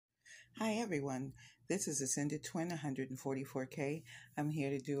Hi everyone, this is Ascended Twin 144K. I'm here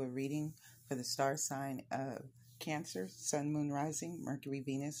to do a reading for the star sign of Cancer, Sun, Moon, Rising, Mercury,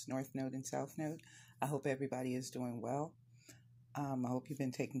 Venus, North Node, and South Node. I hope everybody is doing well. I hope you've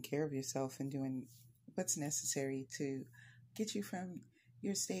been taking care of yourself and doing what's necessary to get you from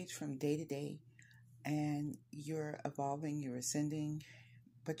your stage from day to day. And you're evolving, you're ascending,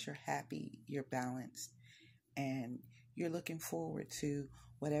 but you're happy, you're balanced, and you're looking forward to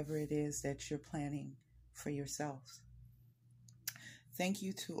whatever it is that you're planning for yourselves. Thank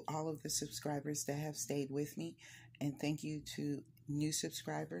you to all of the subscribers that have stayed with me, and thank you to new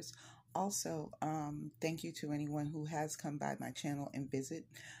subscribers. Also, thank you to anyone who has come by my channel and visit.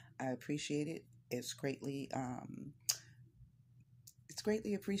 I appreciate it. It's greatly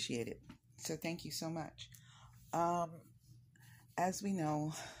appreciated. So thank you so much. As we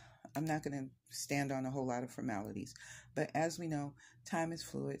know, I'm not going to stand on a whole lot of formalities, but as we know, time is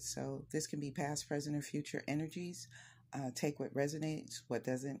fluid, so this can be past, present, or future energies. Take what resonates, what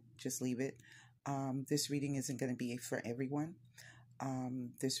doesn't, just leave it. This reading isn't going to be for everyone.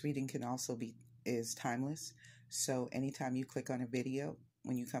 This reading can also is timeless, so anytime you click on a video,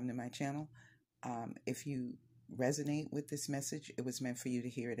 when you come to my channel, if you resonate with this message, it was meant for you to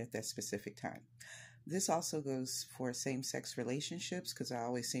hear it at that specific time. This also goes for same-sex relationships, because I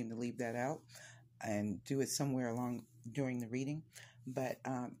always seem to leave that out and do it somewhere along during the reading. But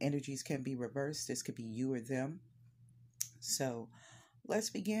energies can be reversed. This could be you or them. So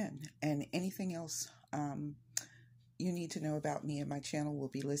let's begin. And anything else you need to know about me and my channel will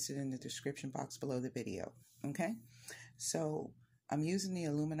be listed in the description box below the video. Okay? So I'm using the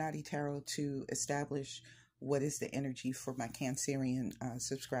Illuminati Tarot to establish what is the energy for my Cancerian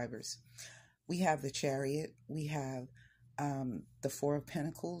subscribers. We have the Chariot, we have the Four of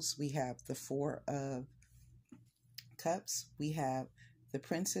Pentacles, we have the Four of Cups, we have the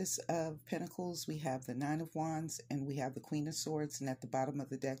Princess of Pentacles, we have the Nine of Wands, and we have the Queen of Swords, and at the bottom of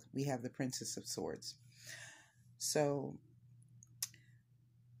the deck, we have the Princess of Swords. So,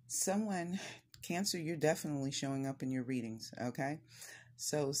 Cancer, you're definitely showing up in your readings, okay?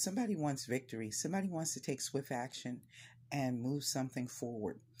 So, somebody wants victory. Somebody wants to take swift action and move something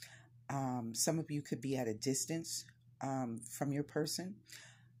forward. Some of you could be at a distance from your person,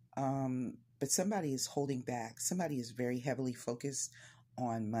 but somebody is holding back. Somebody is very heavily focused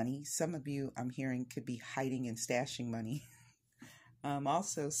on money. Some of you, I'm hearing, could be hiding and stashing money.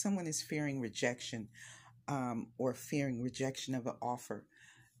 Also, someone is fearing rejection or fearing rejection of an offer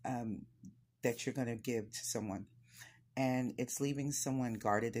that you're going to give to someone. And it's leaving someone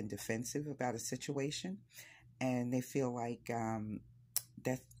guarded and defensive about a situation. And they feel like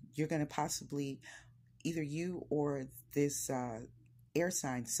that you're going to possibly, either you or this air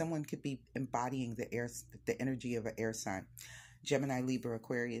sign, someone could be embodying the energy of an air sign. Gemini, Libra,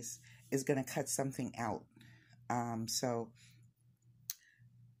 Aquarius is going to cut something out. So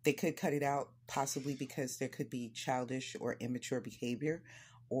they could cut it out possibly because there could be childish or immature behavior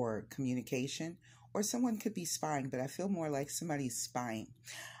or communication, or someone could be spying, but I feel more like somebody's spying.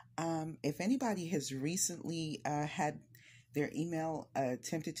 If anybody has recently had their email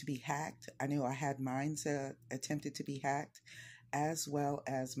attempted to be hacked, I know I had mine attempted to be hacked, as well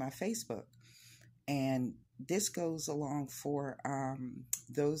as my Facebook. And this goes along for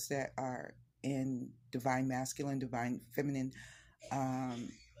those that are in divine masculine, divine feminine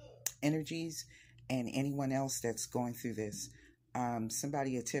energies, and anyone else that's going through this.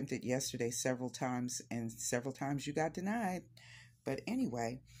 Somebody attempted yesterday several times, and several times you got denied. But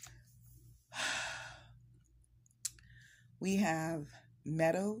anyway, we have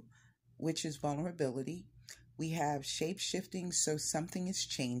meadow, which is vulnerability. We have shape-shifting, so something is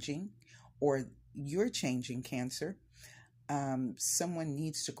changing, or you're changing, Cancer. Someone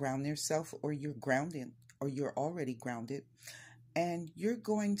needs to ground themselves, or you're grounded, or you're already grounded. And you're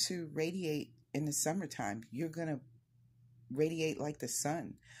going to radiate in the summertime. You're going to radiate like the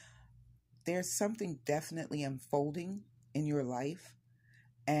sun. There's something definitely unfolding in your life,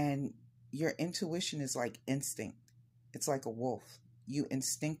 and your intuition is like instinct. It's like a wolf. You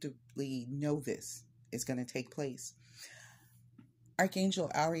instinctively know this is going to take place. Archangel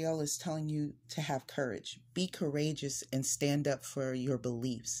Ariel is telling you to have courage. Be courageous and stand up for your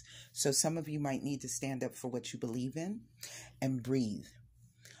beliefs. So some of you might need to stand up for what you believe in and breathe.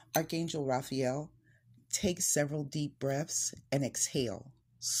 Archangel Raphael, take several deep breaths and exhale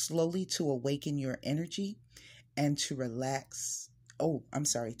slowly to awaken your energy and to relax.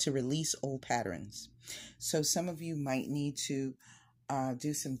 To release old patterns. So some of you might need to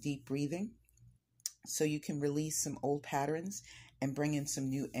do some deep breathing so you can release some old patterns and bring in some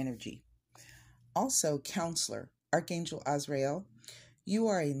new energy. Also, Counselor, Archangel Azrael, You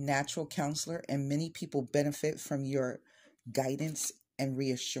are a natural counselor, and many people benefit from your guidance and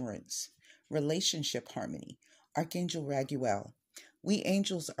reassurance. Relationship harmony. Archangel Raguel. We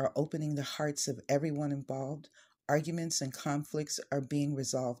angels are opening the hearts of everyone involved. Arguments and conflicts are being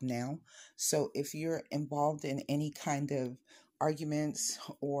resolved now. So if you're involved in any kind of arguments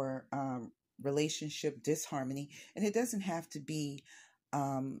or relationship disharmony, and it doesn't have to be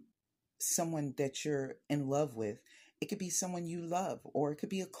um, someone that you're in love with. It could be someone you love, or it could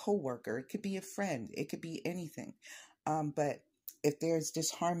be a coworker, it could be a friend, it could be anything. But if there's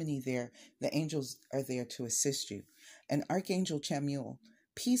disharmony there, the angels are there to assist you. And Archangel Chamuel,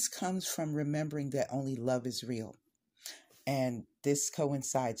 peace comes from remembering that only love is real. And this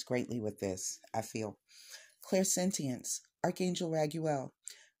coincides greatly with this, I feel. Clairsentience, Archangel Raguel.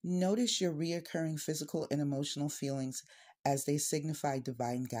 Notice your reoccurring physical and emotional feelings as they signify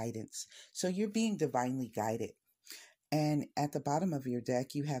divine guidance. So you're being divinely guided. And at the bottom of your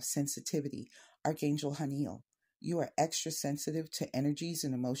deck, you have sensitivity, Archangel Haniel. You are extra sensitive to energies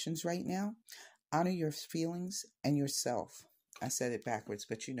and emotions right now. Honor your feelings and yourself. I said it backwards,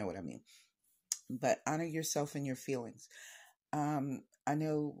 but you know what I mean. But honor yourself and your feelings. I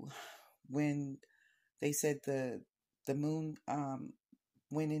know when they said the moon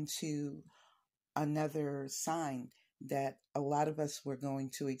went into another sign, that a lot of us were going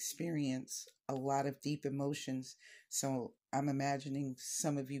to experience a lot of deep emotions. So I'm imagining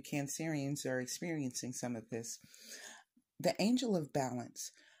some of you Cancerians are experiencing some of this. The angel of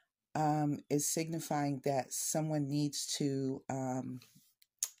balance is signifying that someone needs to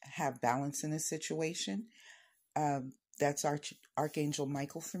have balance in a situation. That's Archangel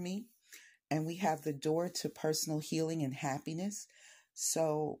Michael for me. And we have the door to personal healing and happiness.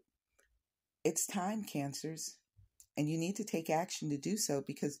 So it's time, Cancers. And you need to take action to do so,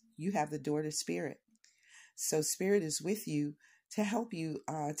 because you have the door to Spirit. So Spirit is with you to help you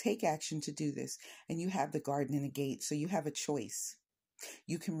take action to do this. And you have the garden and the gate. So you have a choice.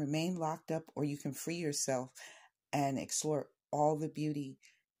 You can remain locked up, or you can free yourself and explore all the beauty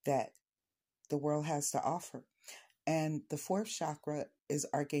that the world has to offer. And the fourth chakra is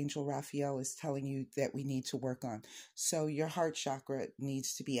Archangel Raphael is telling you that we need to work on. So your heart chakra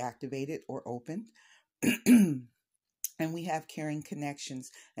needs to be activated or opened. And we have caring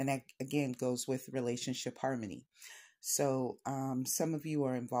connections. And that, again, goes with relationship harmony. So some of you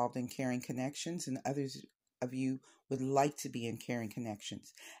are involved in caring connections, and others of you would like to be in caring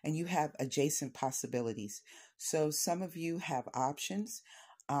connections. And you have adjacent possibilities. So some of you have options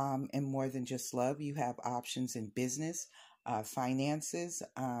in more than just love. You have options in business, finances,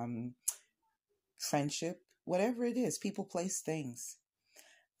 friendship, whatever it is, people, place, things.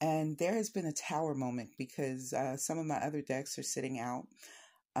 And there has been a tower moment, because some of my other decks are sitting out.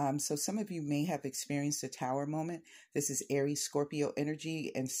 So some of you may have experienced a tower moment. This is Aries Scorpio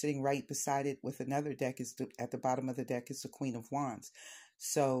energy, and sitting right beside it with another deck is at the bottom of the deck is the Queen of Wands.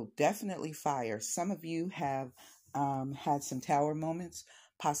 So definitely fire. Some of you have had some tower moments,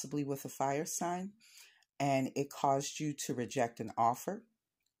 possibly with a fire sign, and it caused you to reject an offer,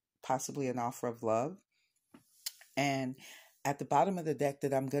 possibly an offer of love. And at the bottom of the deck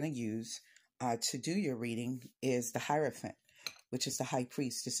that I'm going to use to do your reading is the Hierophant, which is the High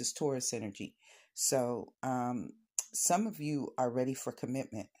Priest. This is Taurus energy. So some of you are ready for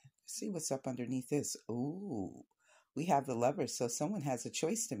commitment. Let's see what's up underneath this. Ooh, we have the Lovers. So someone has a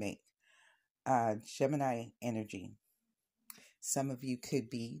choice to make. Gemini energy. Some of you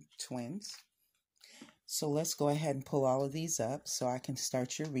could be twins. So let's go ahead and pull all of these up so I can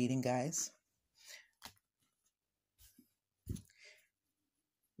start your reading, guys.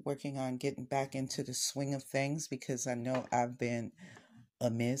 Working on getting back into the swing of things, because I know I've been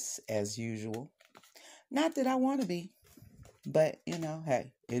amiss as usual. Not that I want to be, but you know,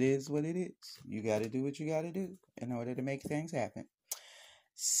 hey, it is what it is. You got to do what you got to do in order to make things happen.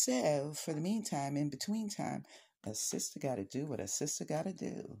 So for the meantime, in between time, a sister got to do what a sister got to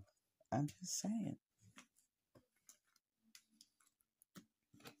do. I'm just saying.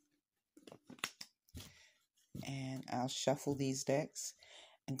 And I'll shuffle these decks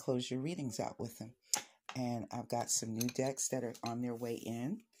and close your readings out with them. And I've got some new decks that are on their way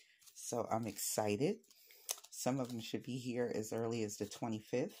in. So I'm excited. Some of them should be here as early as the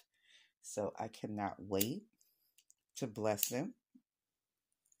 25th. So I cannot wait to bless them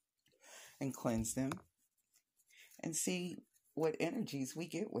and cleanse them and see what energies we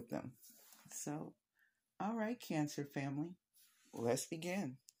get with them. So, all right, Cancer family, let's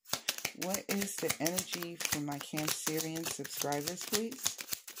begin. What is the energy for my Cancerian subscribers, please?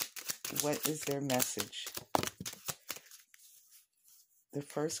 What is their message? The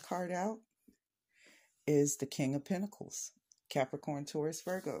first card out is the King of Pentacles. Capricorn, Taurus,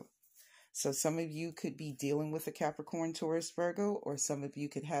 Virgo. So some of you could be dealing with a Capricorn, Taurus, Virgo, or some of you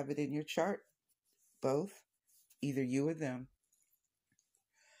could have it in your chart. Both, either you or them.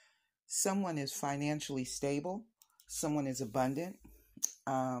 Someone is financially stable. Someone is abundant.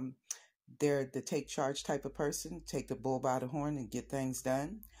 They're the take charge type of person, take the bull by the horn and get things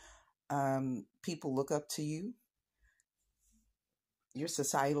done. People look up to you. Your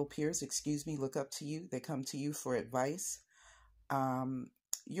societal peers, look up to you. They come to you for advice.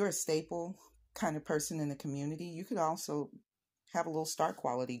 You're a staple kind of person in the community. You could also have a little star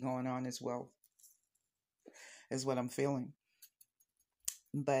quality going on as well, is what I'm feeling.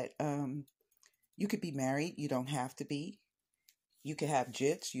 But you could be married. You don't have to be. You could have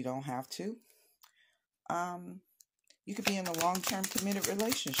jits. You don't have to. You could be in a long-term committed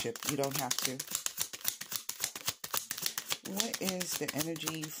relationship. You don't have to. What is the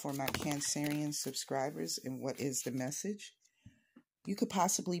energy for my Cancerian subscribers, and what is the message? You could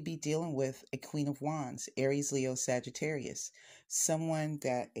possibly be dealing with a Queen of Wands, Aries, Leo, Sagittarius. Someone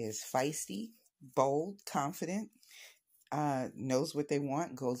that is feisty, bold, confident, knows what they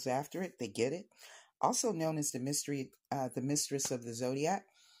want, goes after it, they get it. Also known as the mistress of the zodiac.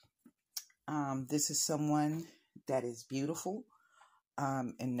 This is someone that is beautiful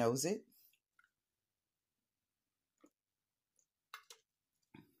and knows it.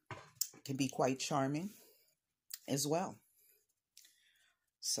 Can be quite charming as well.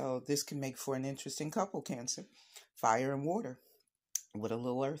 So this can make for an interesting couple, Cancer. Fire and water with a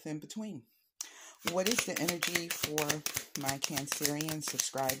little earth in between. What is the energy for my Cancerian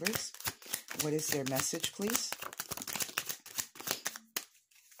subscribers? What is their message, please?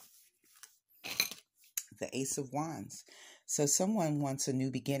 The Ace of Wands. So someone wants a new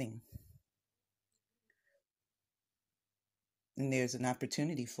beginning. And there's an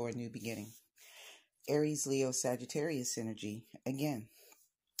opportunity for a new beginning. Aries, Leo, Sagittarius energy. Again,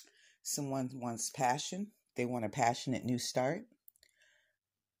 someone wants passion. They want a passionate new start.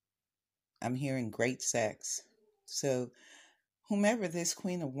 I'm hearing great sex. So whomever this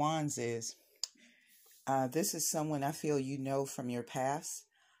Queen of Wands is, this is someone I feel you know from your past.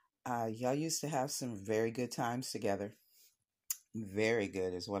 Y'all used to have some very good times together. Very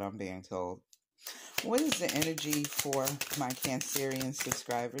good is what I'm being told. What is the energy for my Cancerian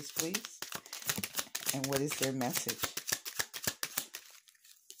subscribers, please? And what is their message?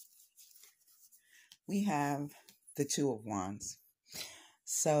 We have the Two of Wands.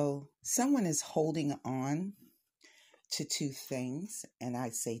 So someone is holding on to two things, and I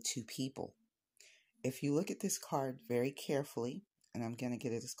say two people. If you look at this card very carefully, and I'm going to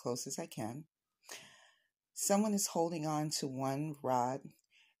get it as close as I can, someone is holding on to one rod,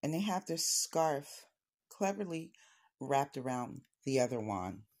 and they have their scarf cleverly wrapped around the other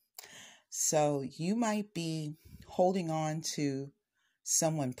wand. So you might be holding on to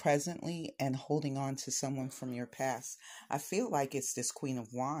someone presently and holding on to someone from your past. I feel like it's this Queen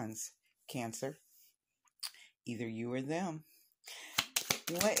of Wands, Cancer. Either you or them.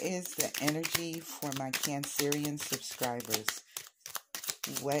 What is the energy for my Cancerian subscribers?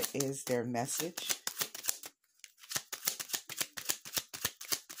 What is their message?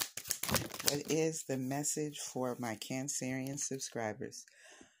 What is the message for my Cancerian subscribers?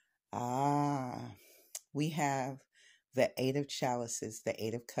 We have the Eight of Chalices, the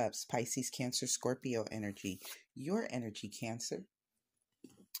Eight of Cups, Pisces, Cancer, Scorpio energy. Your energy, Cancer.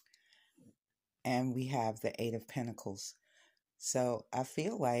 And we have the Eight of Pentacles. So I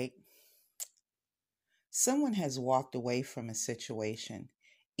feel like someone has walked away from a situation.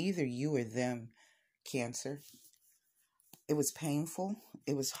 Either you or them, Cancer. It was painful.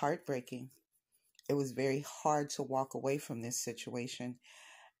 It was heartbreaking. It was very hard to walk away from this situation.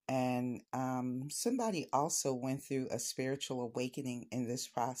 And somebody also went through a spiritual awakening in this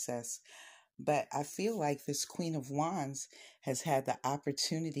process. But I feel like this Queen of Wands has had the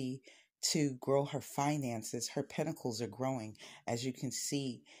opportunity to grow her finances. Her pentacles are growing. As you can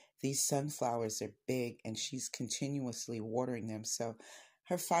see, these sunflowers are big and she's continuously watering them. So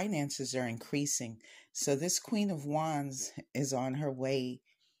her finances are increasing. So this Queen of Wands is on her way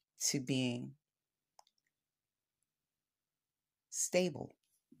to being stable,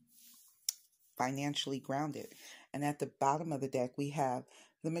 financially grounded. And at the bottom of the deck, we have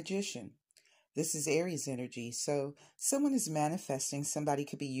the Magician. This is Aries energy. So someone is manifesting. Somebody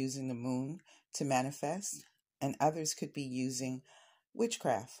could be using the moon to manifest, and others could be using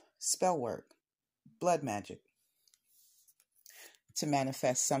witchcraft, spell work, blood magic to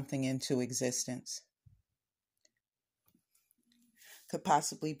manifest something into existence. Could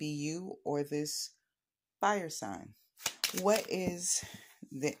possibly be you or this fire sign. What is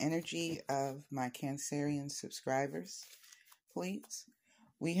the energy of my Cancerian subscribers? please.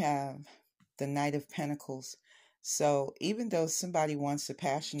 We have the Knight of Pentacles. So even though somebody wants a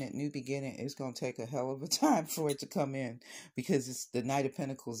passionate new beginning, it's going to take a hell of a time for it to come in, because it's the Knight of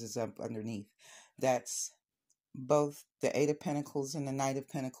Pentacles is up underneath. That's both the Eight of Pentacles and the Knight of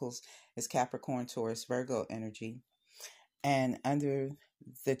Pentacles is Capricorn, Taurus, Virgo energy. And under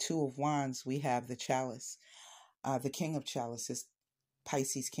the Two of Wands, we have the Chalice. The King of Chalice is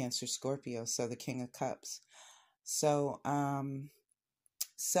Pisces, Cancer, Scorpio. So the King of Cups. So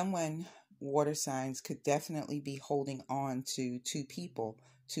someone, water signs, could definitely be holding on to two people,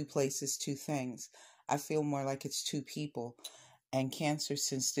 two places, two things. I feel more like it's two people. And Cancer,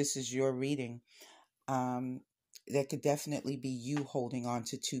 since this is your reading, that could definitely be you holding on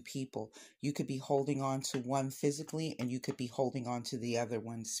to two people. You could be holding on to one physically, and you could be holding on to the other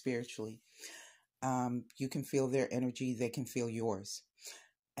one spiritually. You can feel their energy. They can feel yours.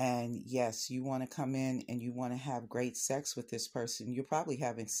 And yes, you want to come in and you want to have great sex with this person. You're probably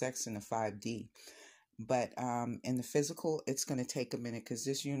having sex in the 5D. But in the physical, it's going to take a minute, because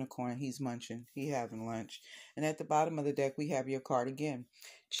this unicorn, he's munching. He's having lunch. And at the bottom of the deck, we have your card again.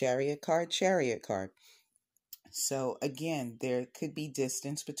 Chariot card, Chariot card. So again, there could be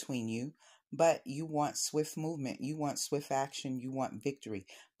distance between you, but you want swift movement. You want swift action. You want victory.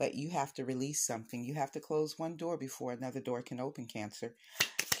 But you have to release something. You have to close one door before another door can open, Cancer.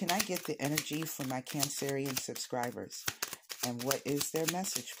 Can I get the energy for my Cancerian subscribers? And what is their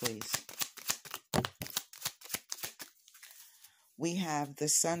message, please? We have the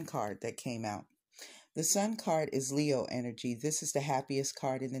Sun card that came out. The Sun card is Leo energy. This is the happiest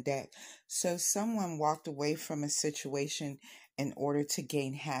card in the deck. So someone walked away from a situation in order to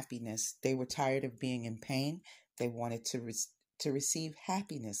gain happiness. They were tired of being in pain. They wanted to receive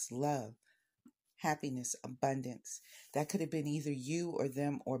happiness, love, happiness, abundance. That could have been either you or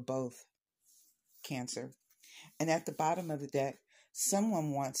them or both, Cancer. And at the bottom of the deck,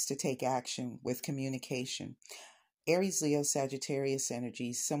 someone wants to take action with communication. Aries, Leo, Sagittarius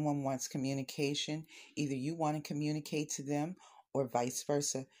energy. Someone wants communication. Either you want to communicate to them or vice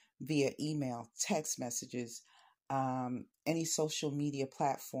versa via email, text messages, any social media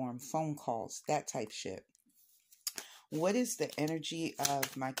platform, phone calls, that type shit. What is the energy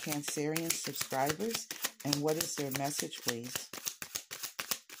of my Cancerian subscribers, and what is their message, please?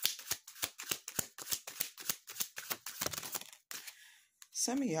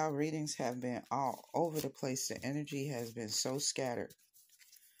 Some of y'all readings have been all over the place. The energy has been so scattered.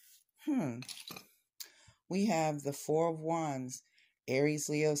 We have the Four of Wands, Aries,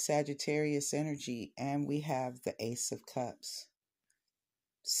 Leo, Sagittarius energy, and we have the Ace of Cups.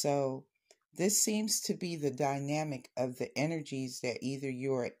 So this seems to be the dynamic of the energies that either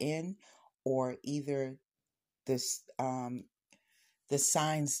you are in, or either this the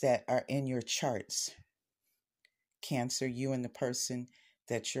signs that are in your charts. Cancer, you and the person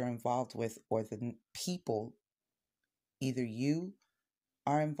that you're involved with, or the people either you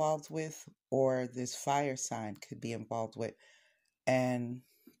are involved with or this fire sign could be involved with. And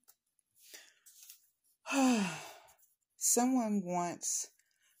someone wants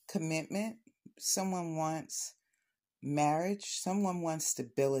commitment, someone wants marriage, someone wants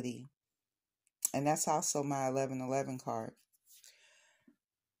stability. And that's also my 1111 card.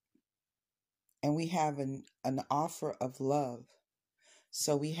 And we have an offer of love.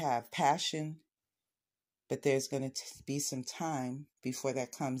 So we have passion, but there's going to be some time before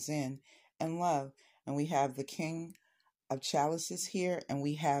that comes in, and love. And we have the King of Chalices here, and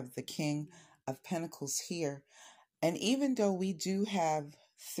we have the King of Pentacles here. And even though we do have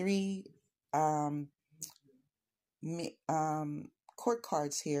 3 court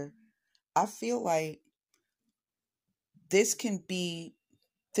cards here, I feel like this can be,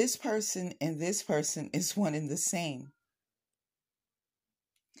 this person and this person is one and the same.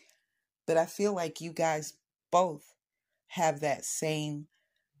 But I feel like you guys both have that same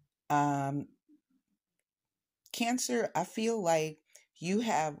Cancer. I feel like you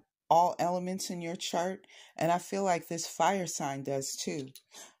have all elements in your chart, and I feel like this fire sign does too.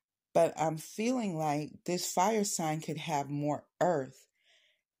 But I'm feeling like this fire sign could have more earth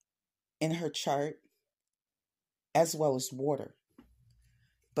in her chart as well as water,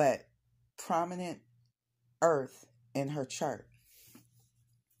 but prominent earth in her chart.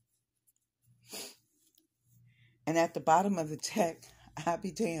 And at the bottom of the deck, I'll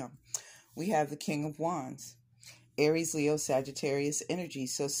be damned, we have the King of Wands, Aries, Leo, Sagittarius energy.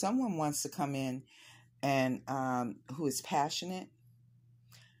 So someone wants to come in and who is passionate.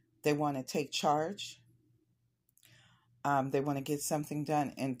 They want to take charge. They want to get something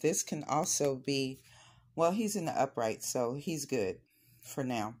done. And this can also be, well, he's in the upright, so he's good for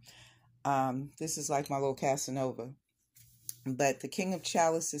now. This is like my little Casanova. But the King of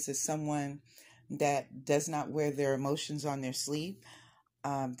Chalices is someone that does not wear their emotions on their sleeve.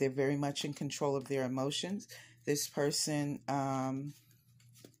 They're very much in control of their emotions. This person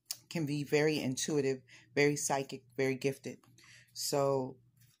can be very intuitive, very psychic, very gifted. So,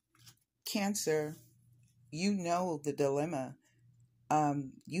 Cancer, you know the dilemma.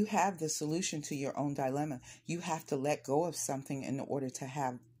 You have the solution to your own dilemma. You have to let go of something in order to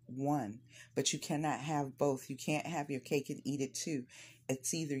have one, but you cannot have both. You can't have your cake and eat it too.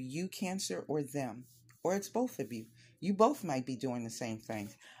 It's either you, Cancer, or them, or it's both of you. You both might be doing the same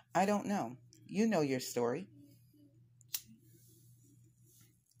thing. I don't know. You know your story.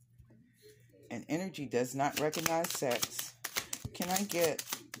 And energy does not recognize sex. Can I get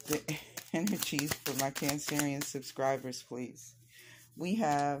the energies for my Cancerian subscribers, please? We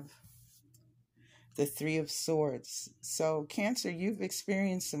have the Three of Swords. So, Cancer, you've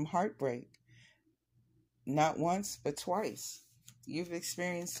experienced some heartbreak. Not once, but twice. You've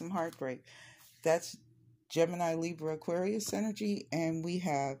experienced some heartbreak. That's Gemini, Libra, Aquarius energy. And we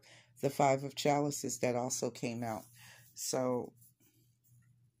have the Five of Chalices that also came out. So,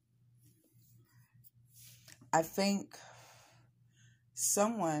 I think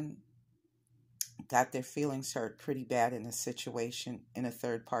someone got their feelings hurt pretty bad in a situation, in a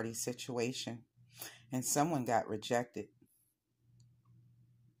third-party situation, and someone got rejected.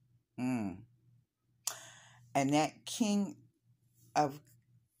 And that King of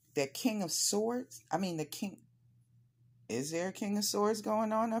Swords, is there a King of Swords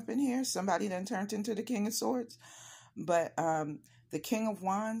going on up in here? Somebody done turned into the King of Swords. But the King of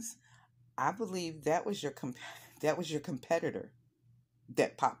Wands, I believe that was your competitor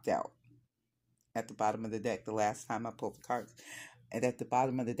that popped out at the bottom of the deck the last time I pulled the cards. And at the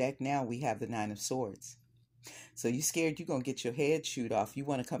bottom of the deck now we have the Nine of Swords. So you're scared you're going to get your head chewed off. You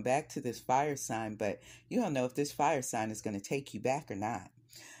want to come back to this fire sign, but you don't know if this fire sign is going to take you back or not.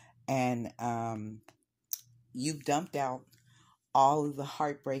 And you've dumped out all of the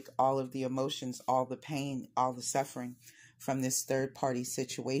heartbreak, all of the emotions, all the pain, all the suffering from this third-party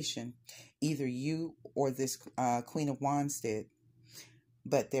situation. Either you or this Queen of Wands did.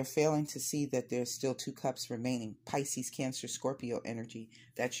 But they're failing to see that there's still 2 cups remaining. Pisces, Cancer, Scorpio energy.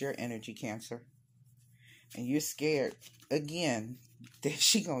 That's your energy, Cancer. And you're scared, again, that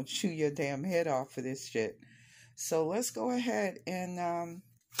she gonna chew your damn head off for this shit. So let's go ahead and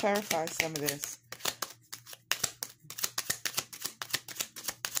clarify some of this.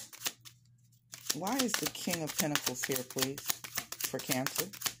 Why is the King of Pentacles here, please, for Cancer?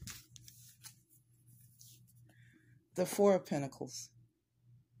 The Four of Pentacles.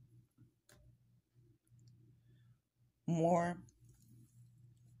 More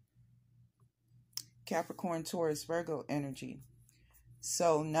Capricorn, Taurus, Virgo energy.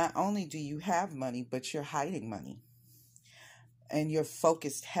 So not only do you have money, but you're hiding money. And you're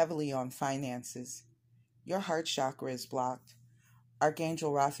focused heavily on finances. Your heart chakra is blocked.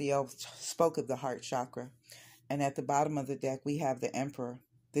 Archangel Raphael spoke of the heart chakra. And at the bottom of the deck, we have the Emperor.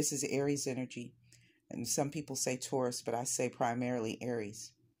 This is Aries energy. And some people say Taurus, but I say primarily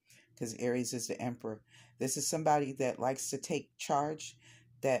Aries, because Aries is the Emperor. This is somebody that likes to take charge,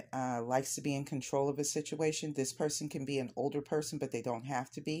 that likes to be in control of a situation. This person can be an older person, but they don't have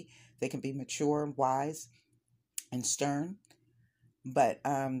to be. They can be mature, wise, and stern. But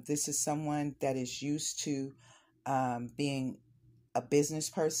this is someone that is used to being a business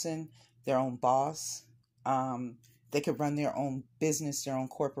person, their own boss. They could run their own business, their own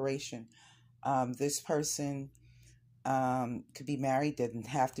corporation. This person could be married, doesn't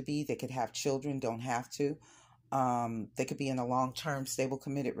have to be. They could have children, don't have to. They could be in a long-term, stable,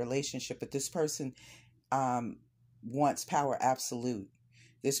 committed relationship. But this person wants power absolute.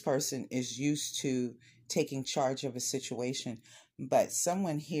 This person is used to taking charge of a situation. But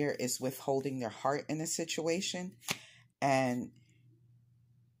someone here is withholding their heart in a situation. And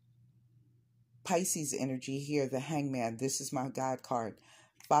Pisces energy here, the Hangman. This is my God card.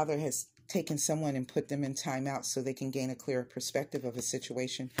 Father has taken someone and put them in timeout so they can gain a clearer perspective of a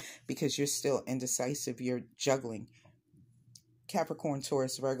situation, because you're still indecisive. You're juggling. Capricorn,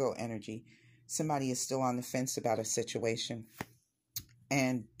 Taurus, Virgo energy. Somebody is still on the fence about a situation.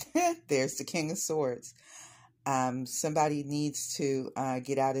 And there's the King of Swords. Somebody needs to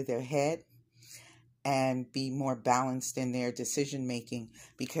get out of their head and be more balanced in their decision making,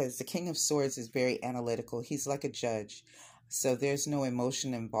 because the King of Swords is very analytical. He's like a judge. So there's no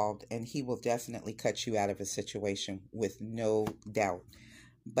emotion involved, and he will definitely cut you out of a situation with no doubt.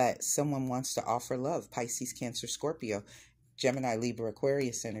 But someone wants to offer love. Pisces, Cancer, Scorpio, Gemini, Libra,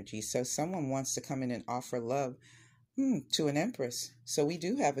 Aquarius energy. So someone wants to come in and offer love to an Empress. So we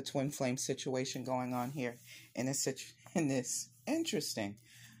do have a twin flame situation going on here in in this. Interesting.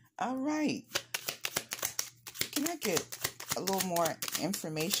 All right. Can I get a little more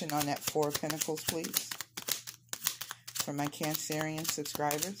information on that Four of Pentacles, please? For my Cancerian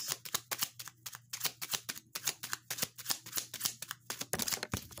subscribers.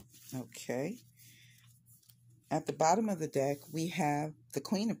 Okay. At the bottom of the deck, we have the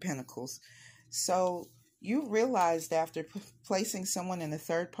Queen of Pentacles. So you realized after placing someone in a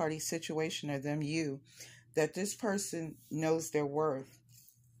third-party situation, or them, that this person knows their worth.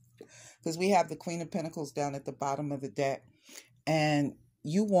 Because we have the Queen of Pentacles down at the bottom of the deck. And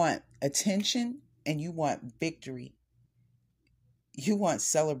you want attention and you want victory. You want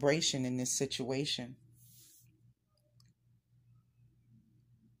celebration in this situation.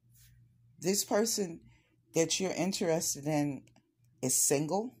 This person that you're interested in is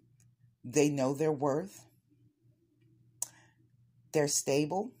single. They know their worth. They're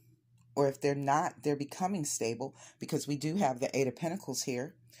stable. Or if they're not, they're becoming stable, because we do have the Eight of Pentacles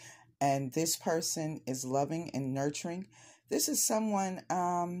here. And this person is loving and nurturing. This is someone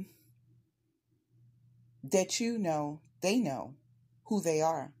that you know, they know who they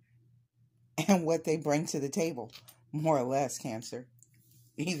are and what they bring to the table, more or less, Cancer.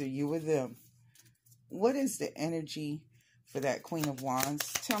 Either you or them. What is the energy for that Queen of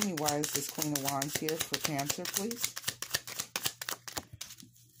Wands? Tell me, why is this Queen of Wands here for Cancer, please?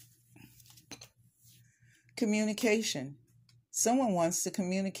 Communication. Someone wants to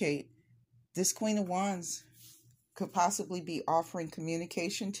communicate. This Queen of Wands could possibly be offering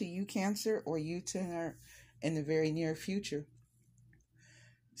communication to you, Cancer, or you to her in the very near future.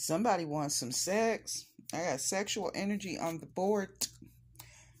 Somebody wants some sex. I got sexual energy on the board.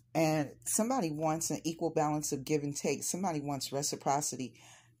 And somebody wants an equal balance of give and take. Somebody wants reciprocity.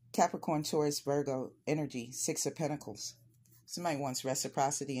 Capricorn, Taurus, Virgo energy, Six of Pentacles. Somebody wants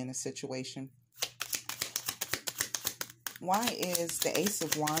reciprocity in a situation. Why is the Ace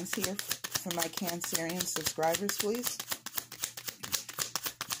of Wands here for my Cancerian subscribers, please?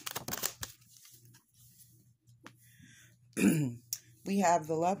 We have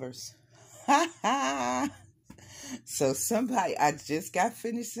the Lovers. So somebody, I just got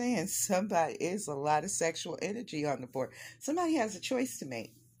finished saying, somebody is a lot of sexual energy on the board. Somebody has a choice to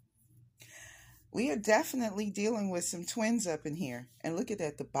make. We are definitely dealing with some twins up in here. And look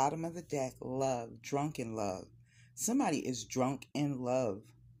at the bottom of the deck. Love, drunken love. Somebody is drunk in love.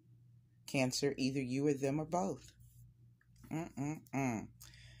 Cancer, either you or them or both.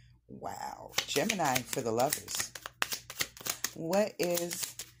 Wow. Gemini for the Lovers. Why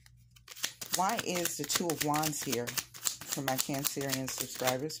is the Two of Wands here for my Cancerian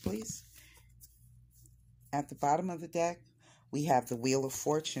subscribers, please? At the bottom of the deck, we have the Wheel of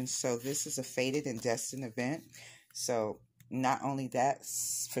Fortune. So this is a fated and destined event. So not only that,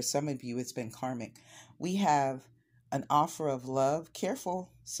 for some of you, it's been karmic. We have an offer of love. Careful,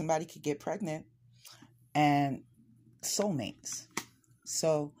 somebody could get pregnant. And soulmates.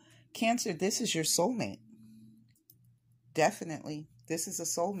 So, Cancer, this is your soulmate. Definitely, this is a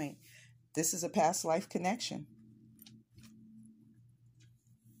soulmate. This is a past life connection.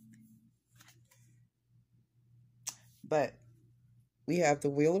 But we have the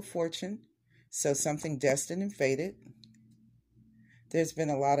Wheel of Fortune. So something destined and fated. There's been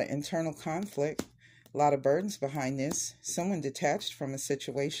a lot of internal conflict. A lot of burdens behind this. Someone detached from a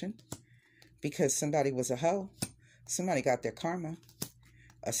situation because somebody was a hoe. Somebody got their karma.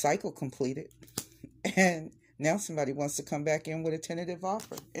 A cycle completed. And now somebody wants to come back in with a tentative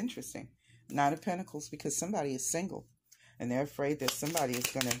offer. Interesting. Nine of Pentacles, because somebody is single. And they're afraid that somebody is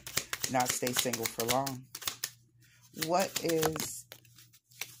going to not stay single for long. What is,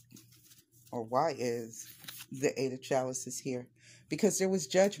 or why is the Eight of Chalices here? Because there was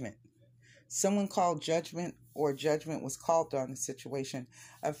judgment. Someone called judgment, or judgment was called on the situation.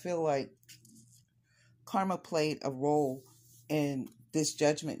 I feel like karma played a role in this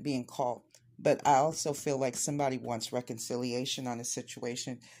judgment being called. But I also feel like somebody wants reconciliation on a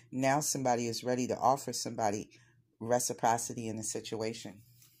situation. Now somebody is ready to offer somebody reciprocity in a situation.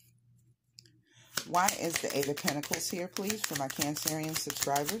 Why is the Eight of Pentacles here, please, for my Cancerian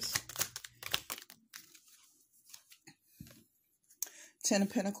subscribers? Ten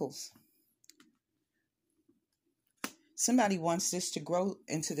of Pentacles. Somebody wants this to grow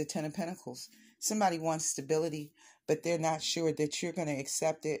into the Ten of Pentacles. Somebody wants stability, but they're not sure that you're going to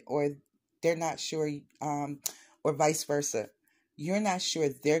accept it, or they're not sure, or vice versa. You're not sure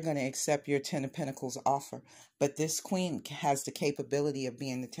they're going to accept your Ten of Pentacles offer, but this Queen has the capability of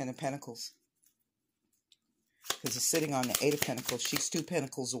being the Ten of Pentacles. Because it's sitting on the Eight of Pentacles. She's 2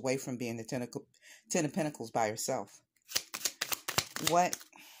 pentacles away from being the Ten of Pentacles by herself. What?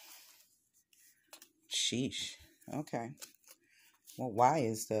 Sheesh. Okay. Well, why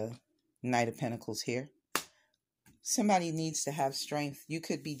is the Knight of Pentacles here? Somebody needs to have strength. You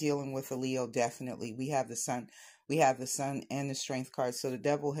could be dealing with a Leo, definitely. We have the sun. We have the sun and the strength card. So the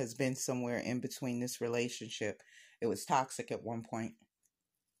devil has been somewhere in between this relationship. It was toxic at one point.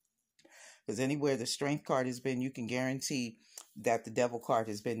 Because anywhere the strength card has been, you can guarantee that the devil card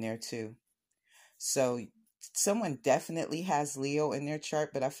has been there too. So someone definitely has Leo in their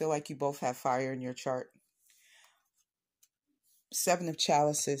chart, but I feel like you both have fire in your chart. Seven of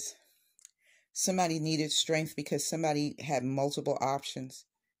Chalices. Somebody needed strength because somebody had multiple options,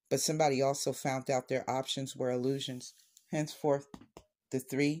 but somebody also found out their options were illusions. Henceforth, the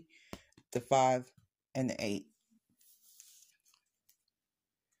 3, the 5, and the 8.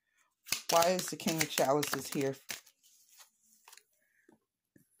 Why is the King of Chalices here?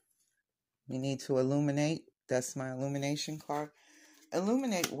 We need to illuminate. That's my illumination card.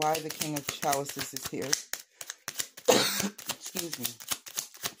 Illuminate why the King of Chalices is here. Excuse me.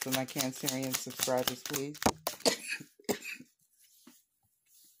 For my Cancerian subscribers, please.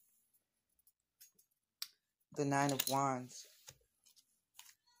 The Nine of Wands.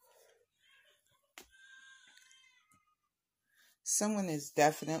 Someone is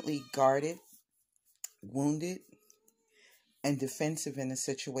definitely guarded, wounded, and defensive in a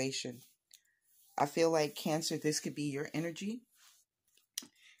situation. I feel like, Cancer, this could be your energy.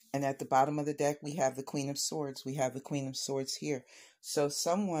 And at the bottom of the deck, we have the Queen of Swords. We have the Queen of Swords here. So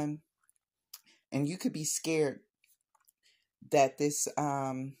someone, and you could be scared that this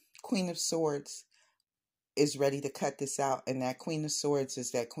Queen of Swords is ready to cut this out. And that Queen of Swords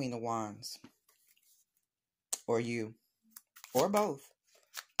is that Queen of Wands. Or you. Or both.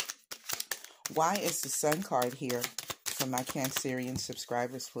 Why is the Sun card here for my Cancerian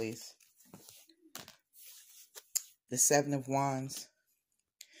subscribers, please? The Seven of Wands.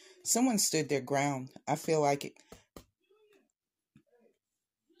 Someone stood their ground. I feel like it.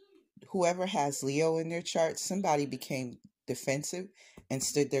 Whoever has Leo in their chart, somebody became defensive and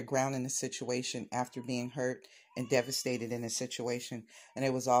stood their ground in a situation after being hurt and devastated in a situation. And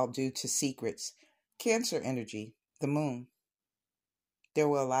it was all due to secrets. Cancer energy, the moon. There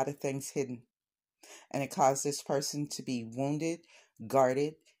were a lot of things hidden. And it caused this person to be wounded,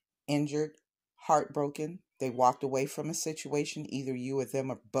 guarded, injured, heartbroken. They walked away from a situation, either you or them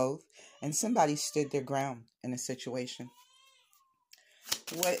or both. And somebody stood their ground in a situation.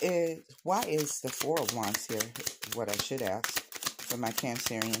 Why is the Four of Wands here? What I should ask for my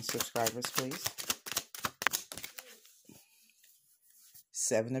Cancerian subscribers, please.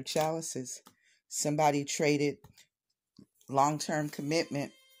 Seven of Chalices. Somebody traded long-term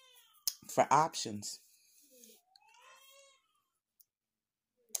commitment for options.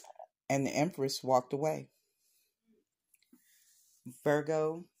 And the Empress walked away.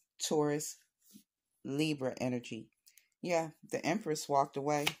 Virgo, Taurus, Libra energy. Yeah, the Empress walked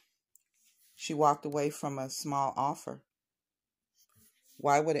away. She walked away from a small offer.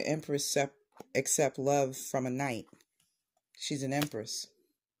 Why would an Empress accept love from a knight? She's an Empress.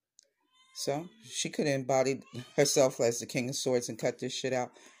 So she could have embodied herself as the King of Swords and cut this shit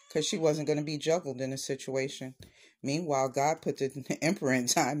out because she wasn't going to be juggled in a situation. Meanwhile, God put the Emperor in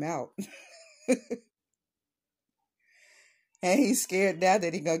timeout. And he's scared now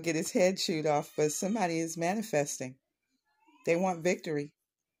that he's going to get his head chewed off. But somebody is manifesting. They want victory.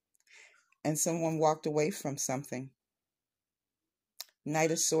 And someone walked away from something.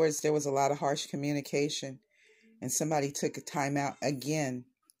 Knight of Swords, there was a lot of harsh communication. And somebody took a time out again.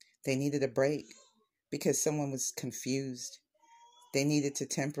 They needed a break because someone was confused. They needed to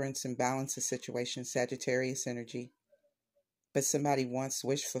temperance and balance the situation. Sagittarius energy. But somebody wants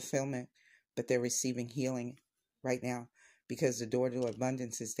wish fulfillment. But they're receiving healing right now. Because the door to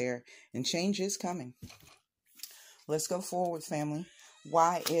abundance is there. And change is coming. Let's go forward, family.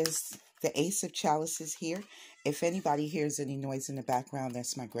 Why is the Ace of Chalices here? If anybody hears any noise in the background,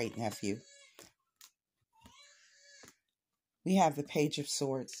 that's my great nephew. We have the Page of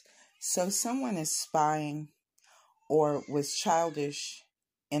Swords. So someone is spying or was childish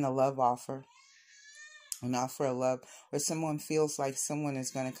in a love offer. An offer of love. Or someone feels like someone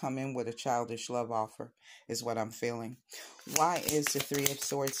is going to come in with a childish love offer. Is what I'm feeling. Why is the Three of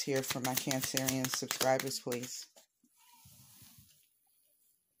Swords here for my Cancerian subscribers, please?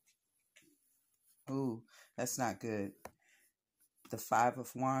 Ooh, that's not good. The Five of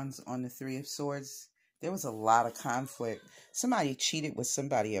Wands on the Three of Swords. There was a lot of conflict. Somebody cheated with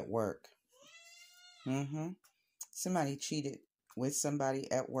somebody at work. Somebody cheated with somebody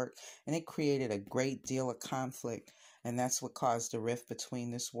at work. And it created a great deal of conflict. And that's what caused the rift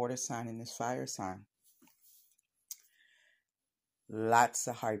between this water sign and this fire sign. Lots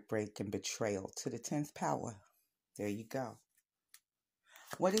of heartbreak and betrayal to the 10th power. There you go.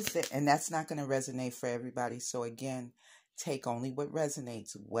 What is it? And that's not going to resonate for everybody. So again, take only what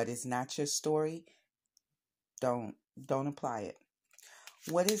resonates. What is not your story, don't apply it.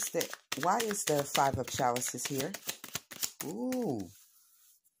 What is the, why is the Five of Chalices here? Ooh.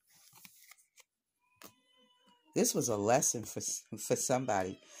 This was a lesson for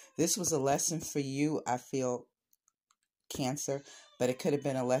somebody. This was a lesson for you, I feel, Cancer, but it could have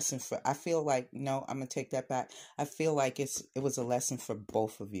been a lesson for, I feel like, no, I'm going to take that back. I feel like it was a lesson for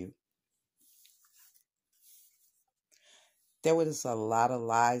both of you. There was a lot of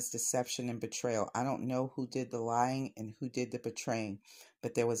lies, deception, and betrayal. I don't know who did the lying and who did the betraying,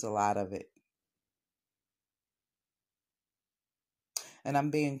 but there was a lot of it. And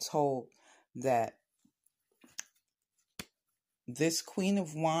I'm being told that this Queen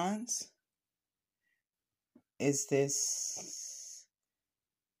of Wands is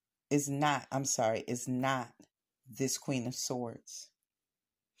not this Queen of Swords.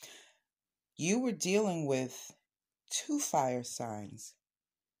 You were dealing with two fire signs,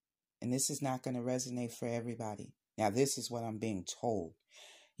 and this is not going to resonate for everybody. Now, this is what I'm being told.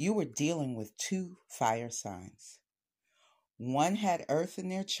 You were dealing with two fire signs. One had earth in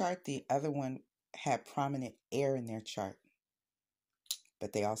their chart, the other one had prominent air in their chart,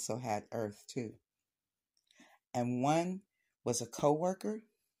 but they also had earth too. And one was a co-worker.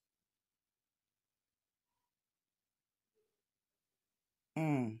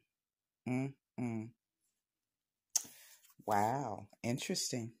 Wow,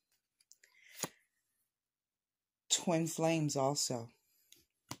 interesting. Twin flames also.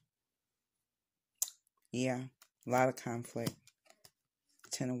 Yeah, a lot of conflict.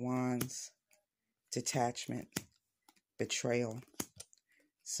 Ten of Wands, detachment, betrayal.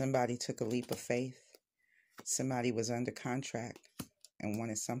 Somebody took a leap of faith. Somebody was under contract and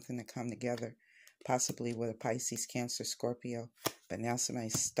wanted something to come together, possibly with a Pisces, Cancer, Scorpio, but now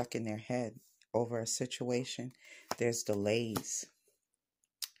somebody's stuck in their head over a situation. There's delays.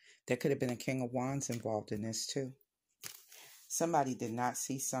 There could have been a King of Wands involved in this too. Somebody did not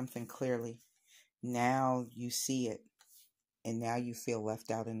see something clearly. Now you see it, and now you feel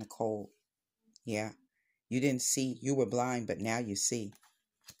left out in the cold. Yeah, you didn't see, you were blind, but now you see.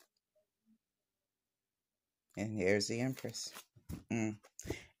 And there's the Empress.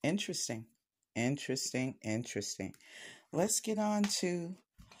 Interesting. Interesting. Interesting. Let's get on to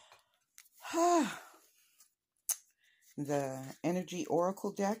the Energy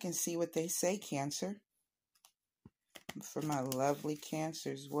Oracle deck and see what they say, Cancer. For my lovely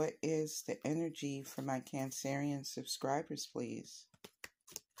Cancers, what is the energy for my Cancerian subscribers, please?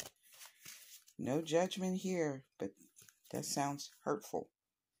 No judgment here, but that sounds hurtful.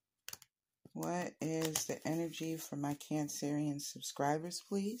 What is the energy for my Cancerian subscribers,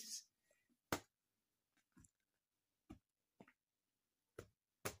 please?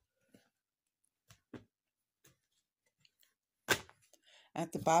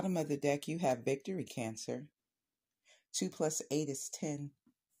 At the bottom of the deck, you have victory, Cancer. 2 + 8 is 10.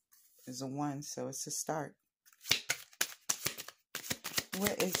 Is a 1, so it's a start.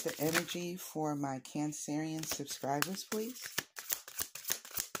 What is the energy for my Cancerian subscribers, please?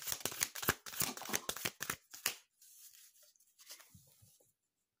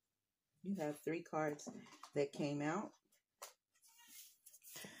 You have 3 cards that came out.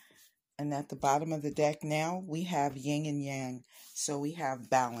 And at the bottom of the deck now, we have yin and yang. So we have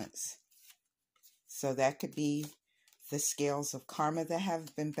balance. So that could be the scales of karma that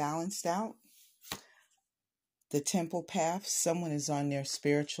have been balanced out. The temple path. Someone is on their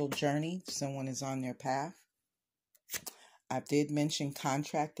spiritual journey. Someone is on their path. I did mention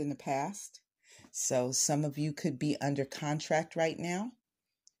contract in the past. So some of you could be under contract right now.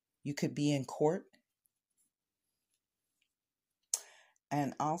 You could be in court.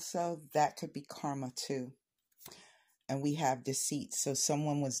 And also that could be karma too. And we have deceit. So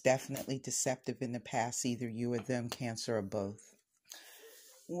someone was definitely deceptive in the past, either you or them, Cancer, or both.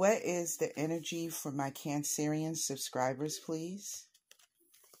 What is the energy for my Cancerian subscribers, please?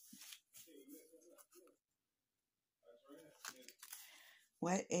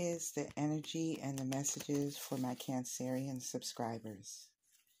 What is the energy and the messages for my Cancerian subscribers?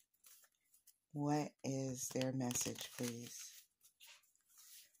 What is their message, please?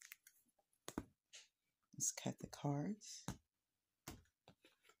 Let's cut the cards.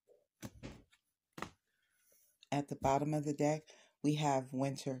 At the bottom of the deck, we have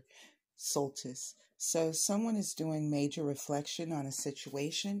winter solstice. So someone is doing major reflection on a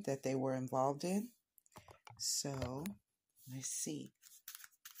situation that they were involved in. So let's see.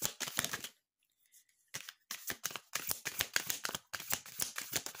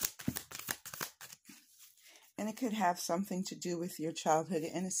 And it could have something to do with your childhood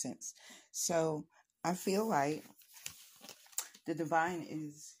innocence. So I feel like the divine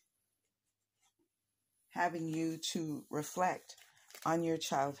is having you to reflect on your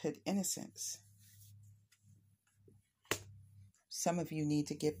childhood innocence. Some of you need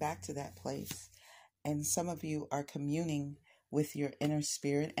to get back to that place. And some of you are communing with your inner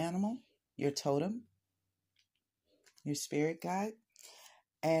spirit animal, your totem, your spirit guide.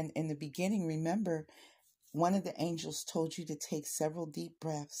 And in the beginning, remember, one of the angels told you to take several deep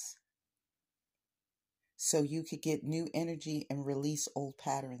breaths so you could get new energy and release old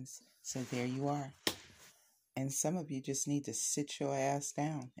patterns. So there you are. And some of you just need to sit your ass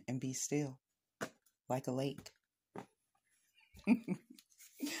down and be still, like a lake.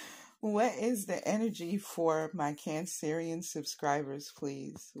 What is the energy for my Cancerian subscribers,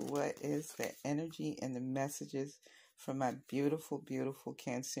 please? What is the energy and the messages for my beautiful, beautiful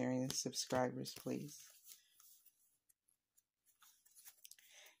Cancerian subscribers, please?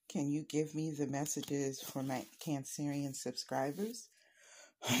 Can you give me the messages for my Cancerian subscribers?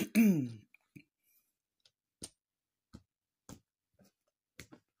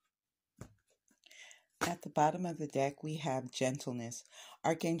 At the bottom of the deck, we have gentleness.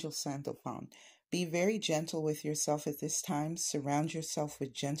 Archangel Sandalphon. Be very gentle with yourself at this time. Surround yourself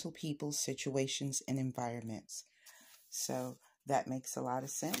with gentle people, situations, and environments. So that makes a lot of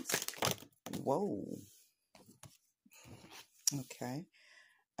sense. Whoa. Okay.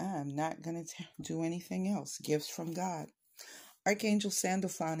 I'm not going to do anything else. Gifts from God. Archangel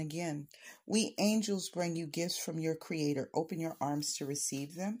Sandalphon again. We angels bring you gifts from your Creator. Open your arms to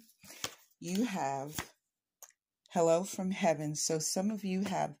receive them. You have hello from heaven. So some of you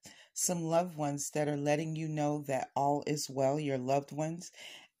have some loved ones that are letting you know that all is well. Your loved ones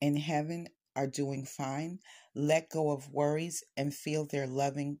in heaven are doing fine. Let go of worries and feel their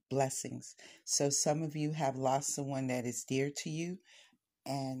loving blessings. So some of you have lost someone that is dear to you,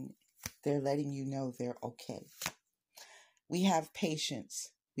 and they're letting you know they're okay. We have patience.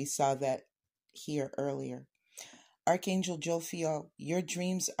 We saw that here earlier. Archangel Jophiel, your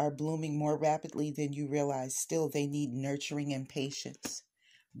dreams are blooming more rapidly than you realize. Still, they need nurturing and patience.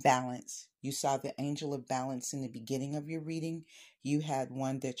 Balance. You saw the angel of balance in the beginning of your reading. You had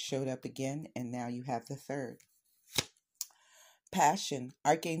one that showed up again, and now you have the third. Passion.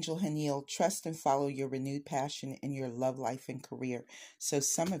 Archangel Haniel, trust and follow your renewed passion in your love life and career. So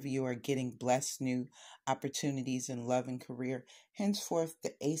some of you are getting blessed new opportunities in love and career. Henceforth,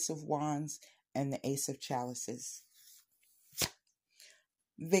 the Ace of Wands and the Ace of Chalices.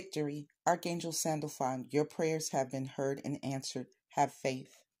 Victory. Archangel Sandalphon, your prayers have been heard and answered. Have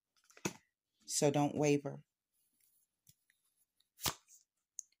faith. So don't waver.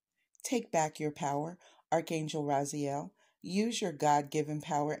 Take back your power. Archangel Raziel, use your God-given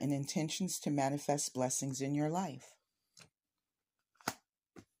power and intentions to manifest blessings in your life.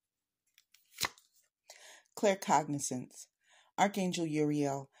 Claircognizance. Archangel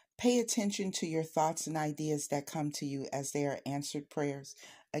Uriel, pay attention to your thoughts and ideas that come to you as they are answered prayers.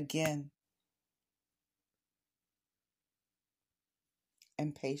 Again,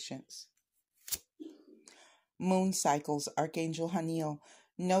 and patience. Moon cycles. Archangel Haniel,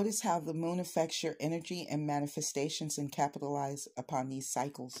 notice how the moon affects your energy and manifestations and capitalize upon these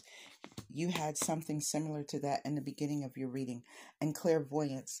cycles. You had something similar to that in the beginning of your reading. And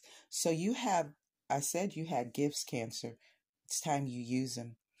clairvoyance. So you have, I said you had gifts, Cancer. It's time you use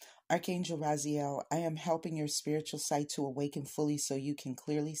them. Archangel Raziel, I am helping your spiritual sight to awaken fully so you can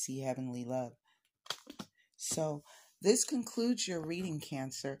clearly see heavenly love. So this concludes your reading,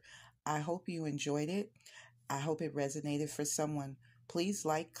 Cancer. I hope you enjoyed it. I hope it resonated for someone. Please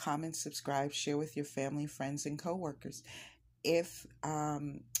like, comment, subscribe, share with your family, friends, and coworkers. If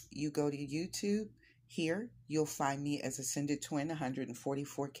you go to YouTube, here you'll find me as Ascended Twin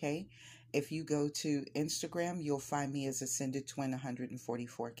 144K. If you go to Instagram, you'll find me as Ascended Twin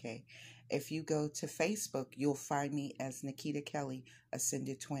 144K. If you go to Facebook, you'll find me as Nikita Kelly,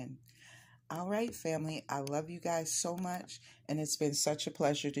 Ascended Twin. All right, family, I love you guys so much, and it's been such a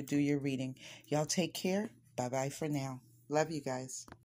pleasure to do your reading. Y'all take care. Bye-bye for now. Love you guys.